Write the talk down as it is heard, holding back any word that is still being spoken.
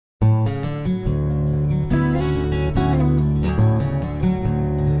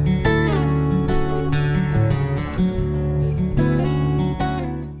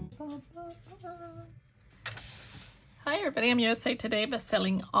I am USA Today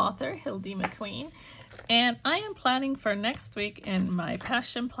bestselling author Hildie McQueen, and I am planning for next week in my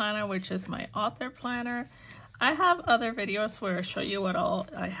passion planner, which is my author planner. I have other videos where I show you what all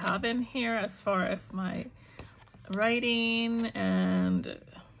I have in here as far as my writing and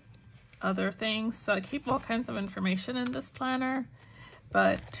other things. So I keep all kinds of information in this planner,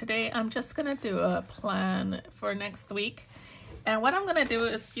 but today I'm just gonna do a plan for next week. And what I'm gonna do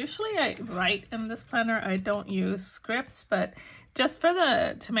is, usually I write in this planner. I don't use scripts, but just for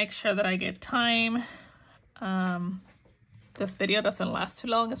to make sure that I get time, this video doesn't last too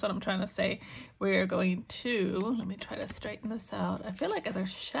long is what I'm trying to say. We're going to, let me try to straighten this out. I feel like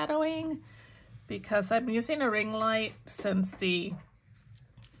there's shadowing because I'm using a ring light since I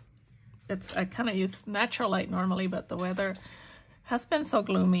kind of use natural light normally, but the weather has been so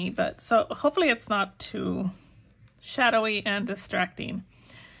gloomy, so hopefully it's not too shadowy and distracting.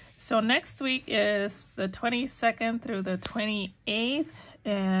 So next week is the 22nd through the 28th,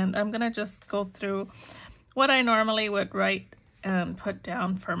 and I'm gonna just go through what I normally would write and put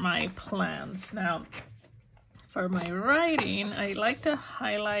down for my plans. Now, for my writing, I like to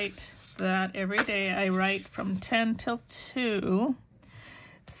highlight that every day I write from 10 till 2.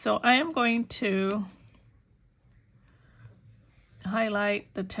 So I am going to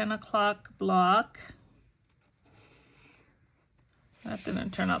highlight the 10 o'clock block. That didn't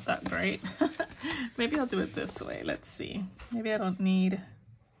turn out that great. Maybe I'll do it this way. Let's see. Maybe I don't need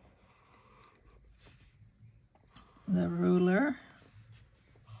the ruler.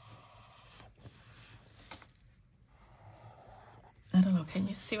 I don't know. Can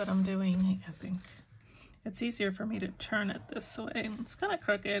you see what I'm doing? I think it's easier for me to turn it this way. It's kind of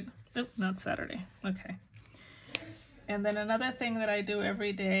crooked. Oh, not Saturday. Okay. And then another thing that I do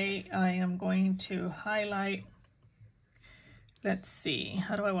every day, I am going to highlight. Let's see,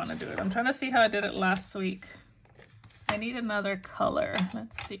 how do I want to do it? I'm trying to see how I did it last week. I need another color.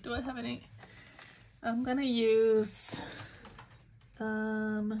 Let's see, do I have any? I'm gonna use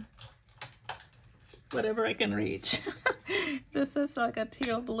whatever I can reach. This is like a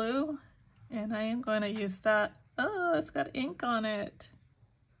teal blue, and I am going to use that. Oh, it's got ink on it.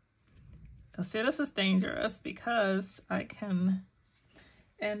 Now, see, this is dangerous because I can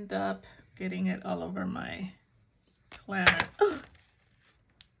end up getting it all over my planner.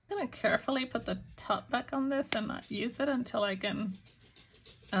 I'm gonna carefully put the top back on this and not use it until I can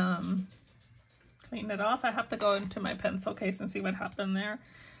clean it off. I have to go into my pencil case and see what happened there.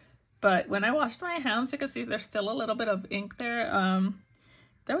 But when I washed my hands, you can see there's still a little bit of ink there.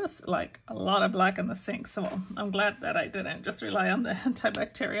 There was like a lot of black in the sink, so I'm glad that I didn't just rely on the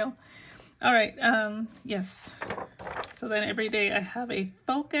antibacterial. All right, yes. So then every day I have a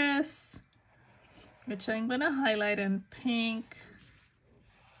focus, which I'm gonna highlight in pink.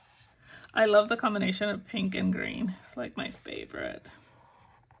 I love the combination of pink and green. It's like my favorite.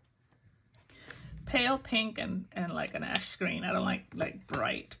 Pale pink and like an ash green. I don't like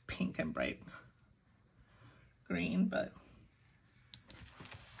bright pink and bright green, but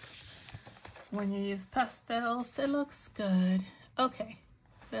when you use pastels, it looks good. Okay,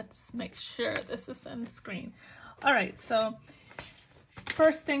 let's make sure this is on the screen. All right, so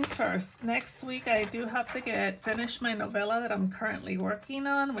first things first, next week I do have to finish my novella that I'm currently working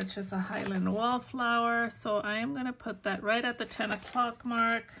on, which is a Highlander wallflower. So I am gonna put that right at the 10 o'clock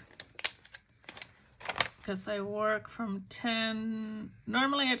mark because I work from 10.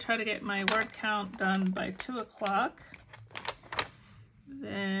 Normally I try to get my word count done by 2 o'clock.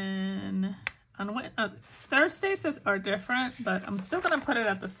 Then on Thursdays are different, but I'm still gonna put it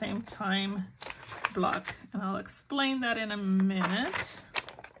at the same time block, and I'll explain that in a minute.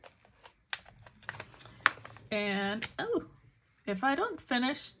 And oh, if I don't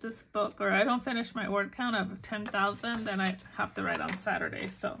finish this book, or I don't finish my word count of 10,000, then I have to write on Saturday.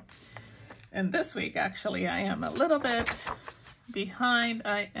 So, and this week actually I am a little bit behind.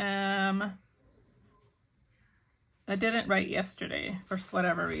 I didn't write yesterday for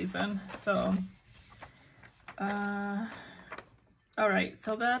whatever reason, so all right,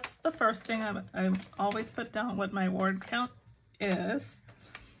 so that's the first thing. I always put down what my word count is.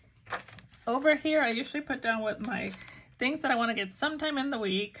 Over here, I usually put down what my things that I want to get sometime in the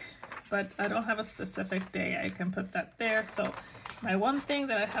week, but I don't have a specific day. I can put that there. So my one thing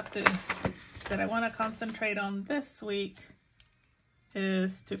that I want to concentrate on this week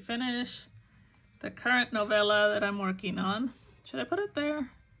is to finish the current novella that I'm working on. Should I put it there?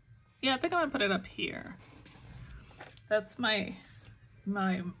 Yeah, I think I'm gonna put it up here. That's my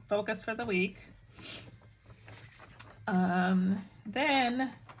focus for the week.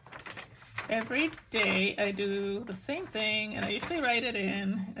 Then every day I do the same thing, and I usually write it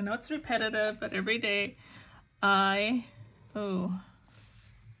in. I know it's repetitive, but every day I Oh,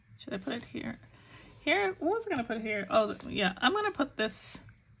 should I put it here? Here, what was I gonna put here? Oh yeah, I'm gonna put this.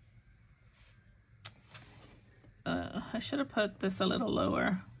 I should have put this a little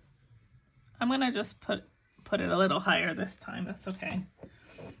lower. I'm gonna just put it a little higher this time. That's okay.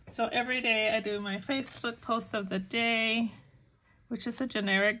 So every day I do my Facebook post of the day, which is a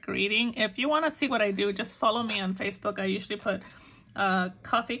generic greeting. If you want to see what I do, just follow me on Facebook. I usually put a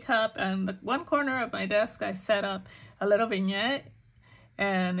coffee cup, and the one corner of my desk I set up a little vignette,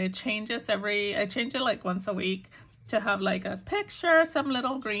 and it changes I change it like once a week to have like a picture, some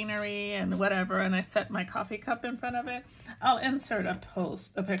little greenery and whatever, and I set my coffee cup in front of it. I'll insert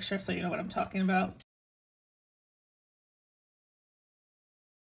a picture so you know what I'm talking about.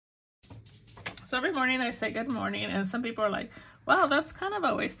 So every morning I say good morning, and some people are like, wow, that's kind of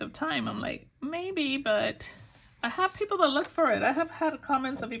a waste of time. I'm like, maybe, but I have people that look for it. I have had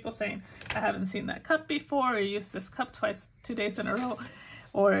comments of people saying, I haven't seen that cup before, or used this cup 2 days in a row,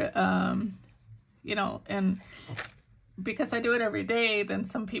 or, you know, and because I do it every day, then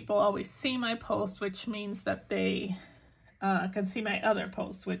some people always see my post, which means that they can see my other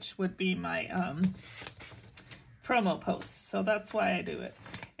posts, which would be my promo posts. So that's why I do it.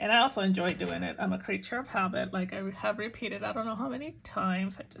 And I also enjoy doing it. I'm a creature of habit. Like I have repeated, I don't know how many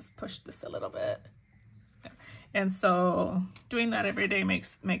times. I just pushed this a little bit. And so doing that every day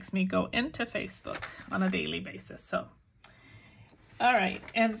makes me go into Facebook on a daily basis. So, all right.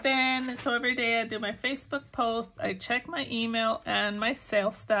 And then, so every day I do my Facebook posts. I check my email and my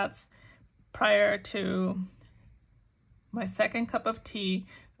sales stats prior to my second cup of tea,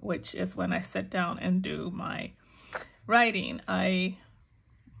 which is when I sit down and do my writing. I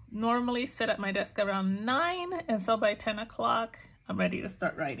normally sit at my desk around 9, and so by 10 o'clock, I'm ready to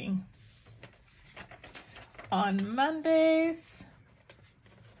start writing. On Mondays,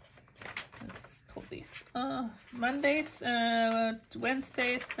 let's pull these, Mondays,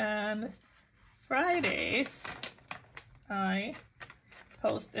 Wednesdays, and Fridays, I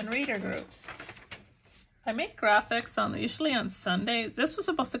post in reader groups. I make graphics usually on Sundays. This was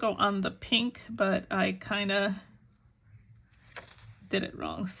supposed to go on the pink, but I kind of did it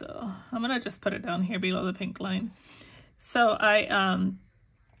wrong, so I'm gonna just put it down here below the pink line. So I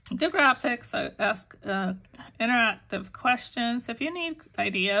do graphics. I ask interactive questions. If you need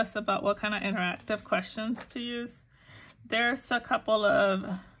ideas about what kind of interactive questions to use, there's a couple of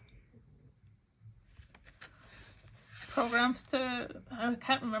programs I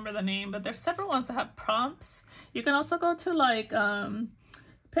can't remember the name, but there's several ones that have prompts. You can also go to like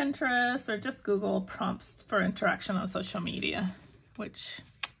Pinterest, or just Google prompts for interaction on social media, which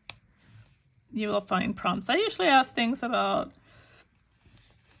you will find prompts. I usually ask things about,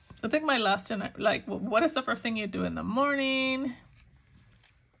 I think my last, like, what is the first thing you do in the morning?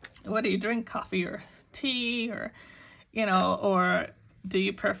 What do you drink, coffee or tea? Or, you know, or do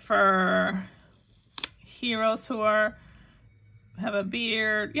you prefer heroes who have a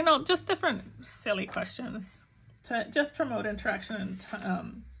beard? You know, just different silly questions to just promote interaction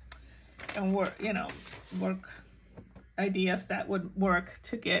and work, you know, work ideas that would work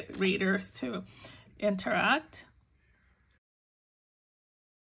to get readers to interact.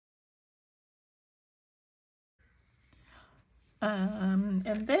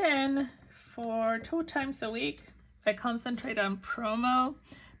 And then for 2 times a week, I concentrate on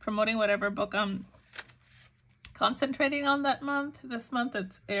promoting whatever book I'm concentrating on that month. This month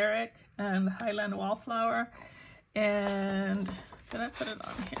it's Eric and Highlander Wallflower. And did I put it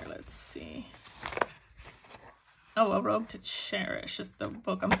on here? Let's see. Oh, A Rogue to Cherish is the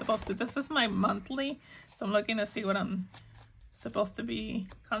book I'm supposed to. This is my monthly, so I'm looking to see what I'm supposed to be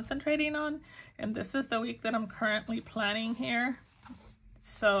concentrating on. And this is the week that I'm currently planning here.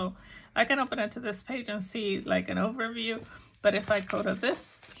 So I can open it to this page and see like an overview. But if I go to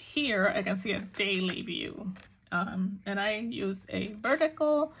this here, I can see a daily view. And I use a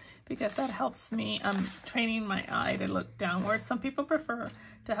vertical because that helps me. I'm training my eye to look downward. Some people prefer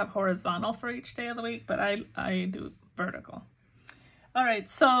to have horizontal for each day of the week, but I do vertical. All right,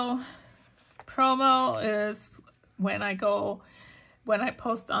 so promo is when I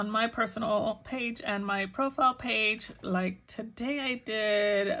post on my personal page and my profile page. Like today I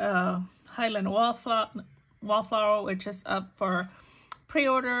did Highlander Wallflower, which is up for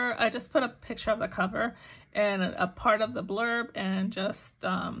pre-order. I just put a picture of the cover and a part of the blurb and just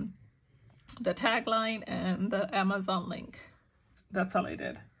the tagline and the Amazon link. That's all I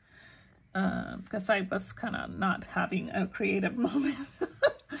did. Because I was kind of not having a creative moment.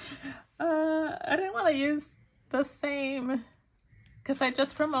 I didn't want to use the same, because I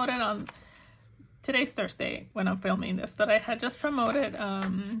just promoted on, today's Thursday when I'm filming this, but I had just promoted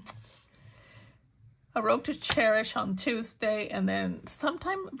A Road to Cherish on Tuesday, and then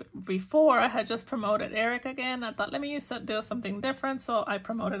sometime before I had just promoted Eric again. I thought, let me do something different, so I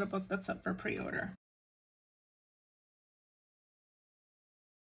promoted a book that's up for pre-order.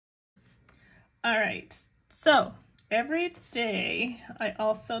 All right, so every day I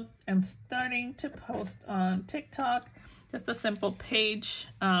also am starting to post on TikTok, just a simple page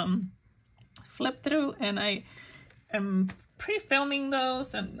flip through, and I am pre-filming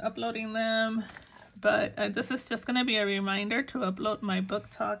those and uploading them. But this is just going to be a reminder to upload my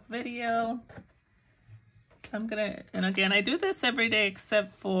book talk video. And again, I do this every day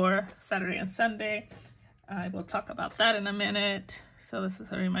except for Saturday and Sunday. I will talk about that in a minute. So this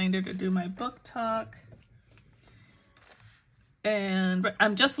is a reminder to do my book talk. And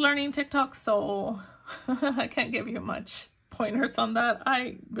I'm just learning TikTok, so I can't give you much pointers on that.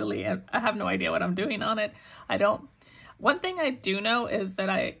 I have no idea what I'm doing on it. One thing I do know is that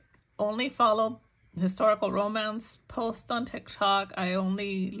I only follow historical romance posts on TikTok. I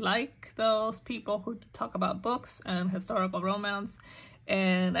only like those people who talk about books and historical romance.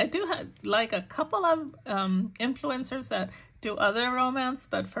 And I do like a couple of influencers that do other romance,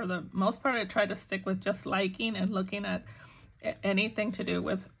 but for the most part, I try to stick with just liking and looking at anything to do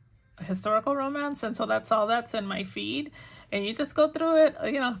with historical romance. And so that's all that's in my feed. And you just go through it,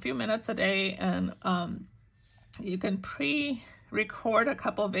 a few minutes a day, and you can pre-record a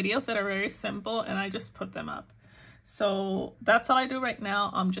couple of videos that are very simple, and I just put them up. So that's all I do right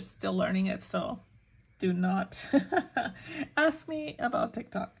now. I'm just still learning it, so do not ask me about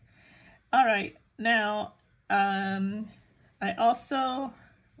TikTok. All right, now I also,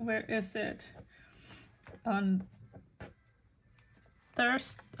 where is it? On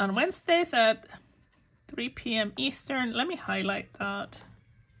Wednesdays at 3 p.m. Eastern. Let me highlight that.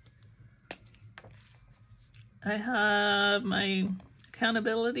 I have my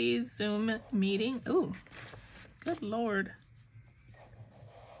accountability Zoom meeting. Ooh, good Lord.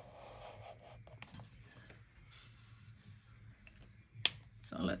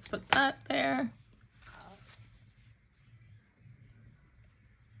 So let's put that there.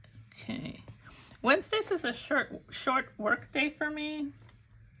 Okay. Wednesdays is a short work day for me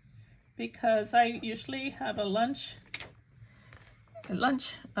because I usually have a lunch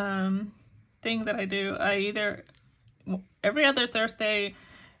thing that I do. Every other Thursday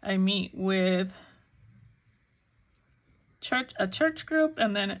I meet with a church group,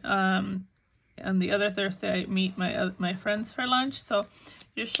 and then on the other Thursday I meet my friends for lunch. So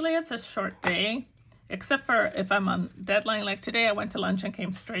usually it's a short day, except for if I'm on deadline. Like today I went to lunch and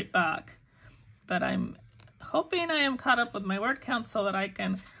came straight back. But I'm hoping I am caught up with my word count so that I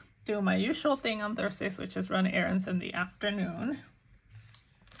can do my usual thing on Thursdays, which is run errands in the afternoon.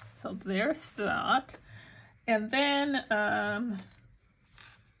 So there's that. And then I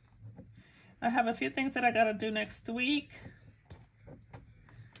have a few things that I gotta do next week.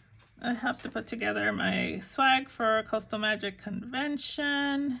 I have to put together my swag for Coastal Magic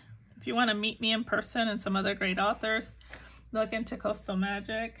Convention. If you want to meet me in person and some other great authors, look into Coastal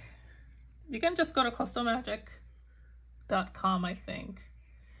Magic. You can just go to coastalmagic.com, I think.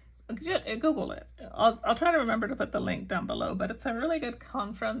 Google it. I'll try to remember to put the link down below, but it's a really good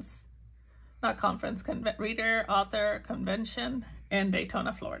reader author convention in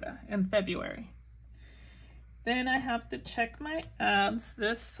Daytona, Florida in February. Then I have to check my ads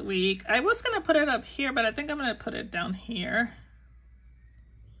this week. I was going to put it up here, but I think I'm going to put it down here.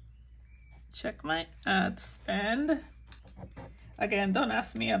 Check my ad spend. Again, don't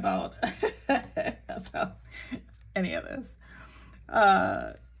ask me about, about any of this.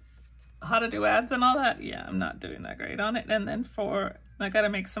 How to do ads and all that. Yeah, I'm not doing that great on it. And then I got to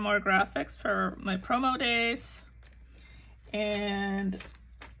make some more graphics for my promo days. And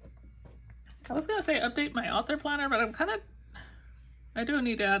I was going to say update my author planner, but I do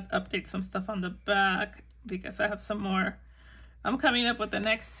need to update some stuff on the back because I have some more. I'm coming up with the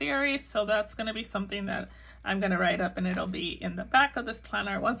next series, so that's going to be something that I'm going to write up, and it'll be in the back of this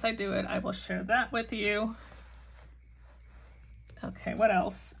planner. Once I do it, I will share that with you. Okay, what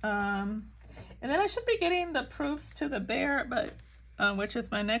else? And then I should be getting the proofs to the bear, but which is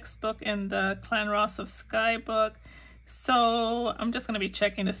my next book in the Clan Ross of Sky book. So I'm just going to be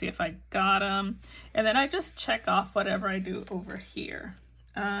checking to see if I got them. And then I just check off whatever I do over here.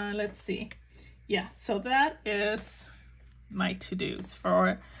 Let's see. Yeah, so that is my to-dos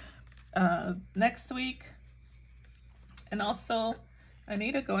for next week. And also I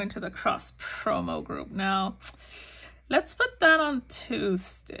need to go into the cross promo group. Now let's put that on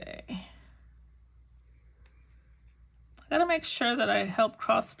Tuesday. I gotta make sure that I help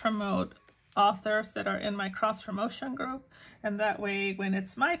cross promote authors that are in my cross promotion group, and that way when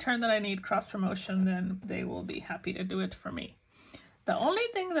it's my turn that I need cross promotion, then they will be happy to do it for me. The only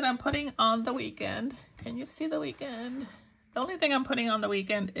thing that I'm putting on the weekend, can you see the weekend? The only thing I'm putting on the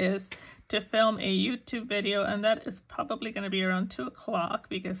weekend is to film a YouTube video, and that is probably going to be around 2 o'clock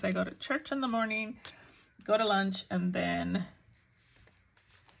because I go to church in the morning, go to lunch, and then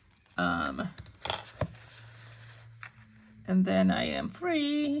I am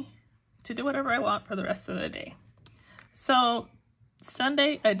free to do whatever I want for the rest of the day. So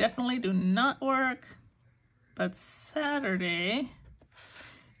Sunday, I definitely do not work, but Saturday,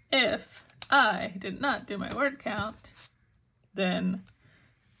 if I did not do my word count, then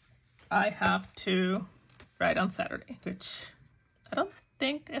I have to write on Saturday, which I don't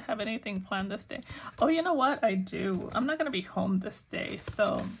think I have anything planned this day. Oh, you know what? I do. I'm not going to be home this day,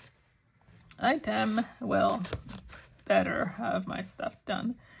 so I damn well better have my stuff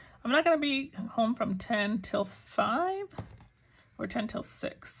done. I'm not going to be home from 10 till 5 or 10 till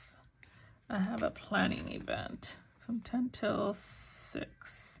 6. I have a planning event from 10 till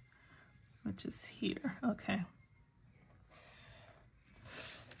 6, which is here. Okay.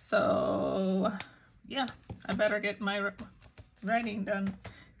 So, yeah, I better get my writing done,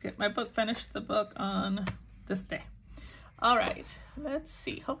 get my book finished, the book on this day. All right, let's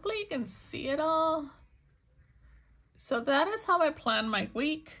see. Hopefully you can see it all. So that is how I plan my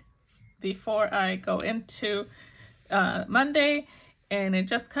week before I go into Monday, and it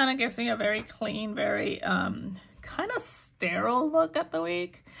just kind of gives me a very clean, very kind of sterile look at the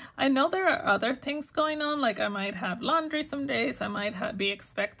week. I know there are other things going on, like I might have laundry some days, I might be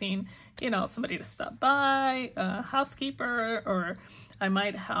expecting, you know, somebody to stop by, a housekeeper, or I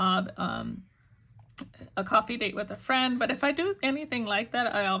might have a coffee date with a friend. But if I do anything like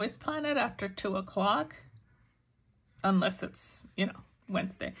that, I always plan it after 2 o'clock, unless it's, you know,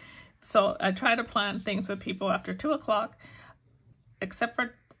 Wednesday. So I try to plan things with people after 2 o'clock, except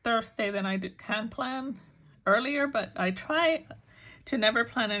for Thursday, then I can plan earlier, but I try to never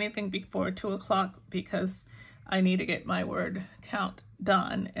plan anything before 2 o'clock because I need to get my word count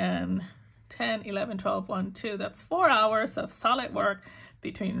done. And 10, 11, 12, 1, 2, that's 4 hours of solid work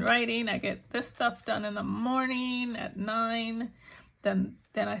between writing. I get this stuff done in the morning at 9, then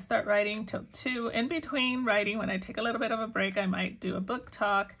I start writing till 2. In between writing, when I take a little bit of a break, I might do a book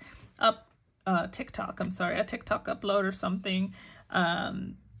talk, a TikTok upload or something.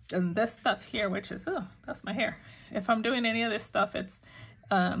 And this stuff here, which is, oh, that's my hair. If I'm doing any of this stuff, it's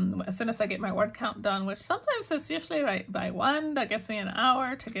as soon as I get my word count done, which sometimes it's usually right by 1, that gives me an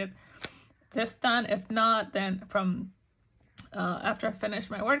hour to get this done. If not, then from after I finish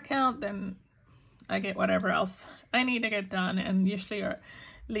my word count, then I get whatever else I need to get done, and usually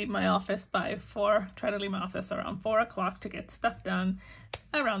leave my office by 4, try to leave my office around 4 o'clock to get stuff done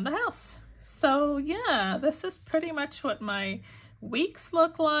around the house. So yeah, this is pretty much what my weeks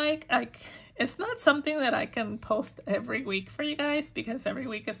look like. It's not something that I can post every week for you guys because every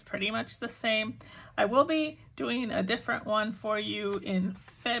week is pretty much the same. I will be doing a different one for you in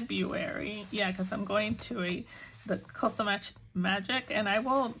February. Yeah, because I'm going to the Coastal Magic, and I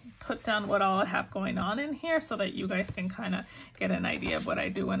will put down what all I have going on in here so that you guys can kind of get an idea of what I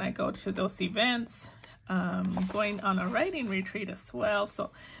do when I go to those events. Going on a writing retreat as well,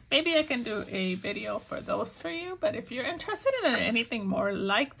 so maybe I can do a video for those for you. But if you're interested in anything more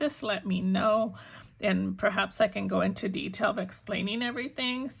like this, let me know, and perhaps I can go into detail of explaining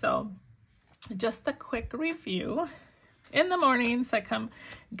everything. So just a quick review. In the mornings, I come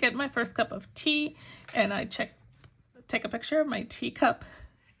get my first cup of tea, and I take a picture of my teacup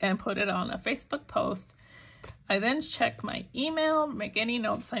and put it on a Facebook post. I then check my email, make any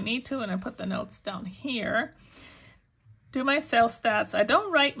notes I need to, and I put the notes down here. Do my sales stats. I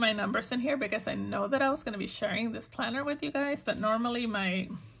don't write my numbers in here because I know that I was going to be sharing this planner with you guys, but normally my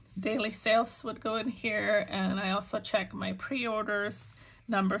daily sales would go in here, and I also check my pre-orders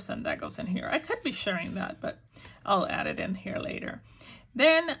numbers, and that goes in here. I could be sharing that, but I'll add it in here later.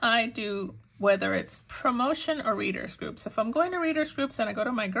 Then I do whether it's promotion or readers groups. If I'm going to readers groups and I go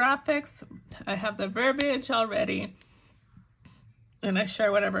to my graphics, I have the verbiage already, and I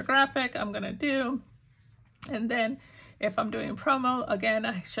share whatever graphic I'm going to do. And then if I'm doing promo, again,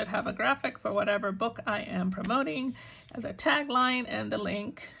 I should have a graphic for whatever book I am promoting, the tagline and the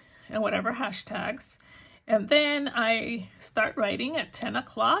link and whatever hashtags. And then I start writing at 10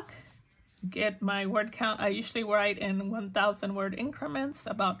 o'clock, get my word count. I usually write in 1,000 word increments,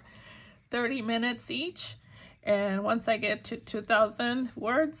 about 30 minutes each. And once I get to 2,000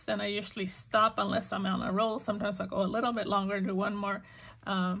 words, then I usually stop unless I'm on a roll. Sometimes I'll go a little bit longer and do one more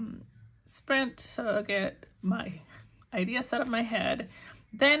sprint to get my ideas out of my head.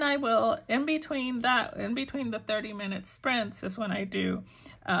 Then I will, in between the 30-minute sprints is when I do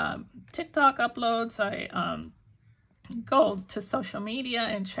TikTok uploads. I go to social media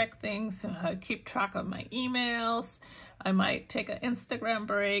and check things, keep track of my emails. I might take an Instagram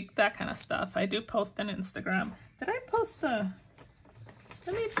break, that kind of stuff. I do post on Instagram. Did I post a...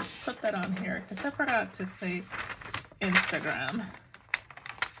 Let me put that on here because I forgot to say Instagram.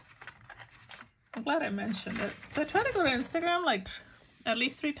 I'm glad I mentioned it. So I try to go to Instagram like at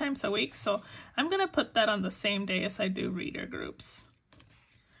least 3 times a week. So I'm going to put that on the same day as I do reader groups.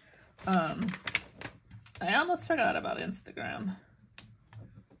 I almost forgot about Instagram.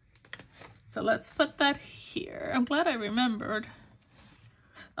 So let's put that here. I'm glad I remembered.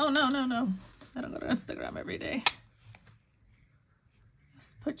 Oh, no. I don't go to Instagram every day.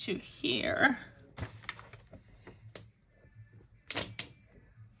 Let's put you here.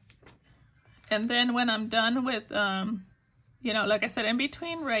 And then when I'm done with, you know, like I said, in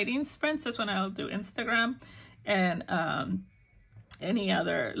between writing sprints is when I'll do Instagram and any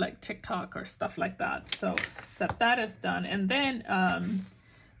other like TikTok or stuff like that. So that is done. And then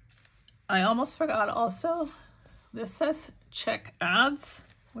I almost forgot also, this says check ads,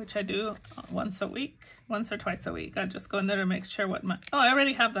 which I do once or twice a week. I just go in there to make sure what my, oh, I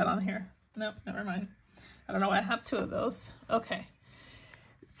already have that on here. Nope, never mind. I don't know why I have 2 of those. Okay.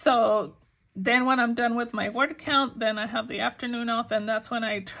 So then when I'm done with my word count, then I have the afternoon off, and that's when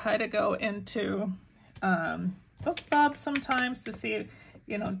I try to go into BookBub sometimes to see,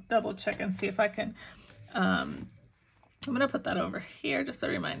 you know, double check and see if I can, I'm going to put that over here, just a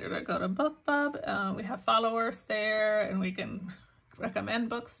reminder to go to BookBub. We have followers there, and we can recommend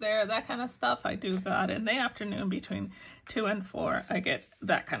books there, that kind of stuff. I do that in the afternoon between 2 and 4. I get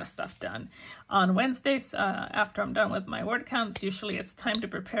that kind of stuff done. On Wednesdays, after I'm done with my word counts, usually it's time to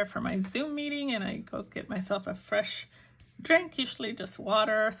prepare for my Zoom meeting, and I go get myself a fresh drink, usually just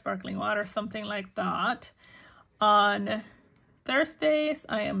water, sparkling water, something like that. On Thursdays,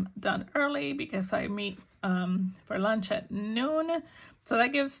 I am done early because I meet for lunch at noon. So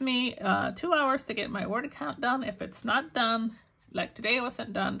that gives me 2 hours to get my word count done. If it's not done, like today it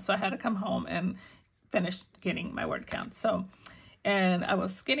wasn't done, so I had to come home and finish getting my word count. So, and I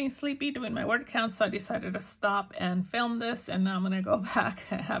was getting sleepy doing my word count, so I decided to stop and film this, and now I'm going to go back.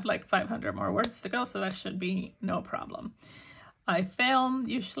 I have like 500 more words to go, so that should be no problem. I film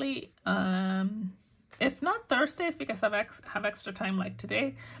usually, if not Thursdays, because I have extra time like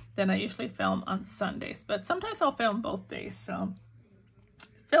today, then I usually film on Sundays. But sometimes I'll film both days. So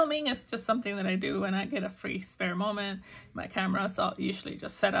filming is just something that I do when I get a free spare moment. My camera's all usually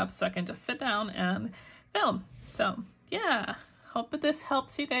just set up so I can just sit down and film. So yeah, hope that this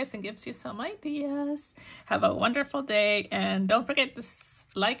helps you guys and gives you some ideas. Have a wonderful day, and don't forget to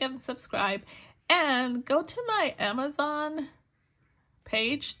like and subscribe, and go to my Amazon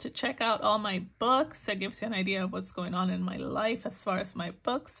page to check out all my books. That gives you an idea of what's going on in my life as far as my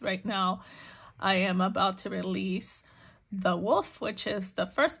books. Right now, I am about to release The Wolf, which is the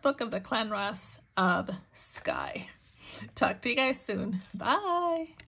first book of the Clan Ras of Sky. Talk to you guys soon. Bye.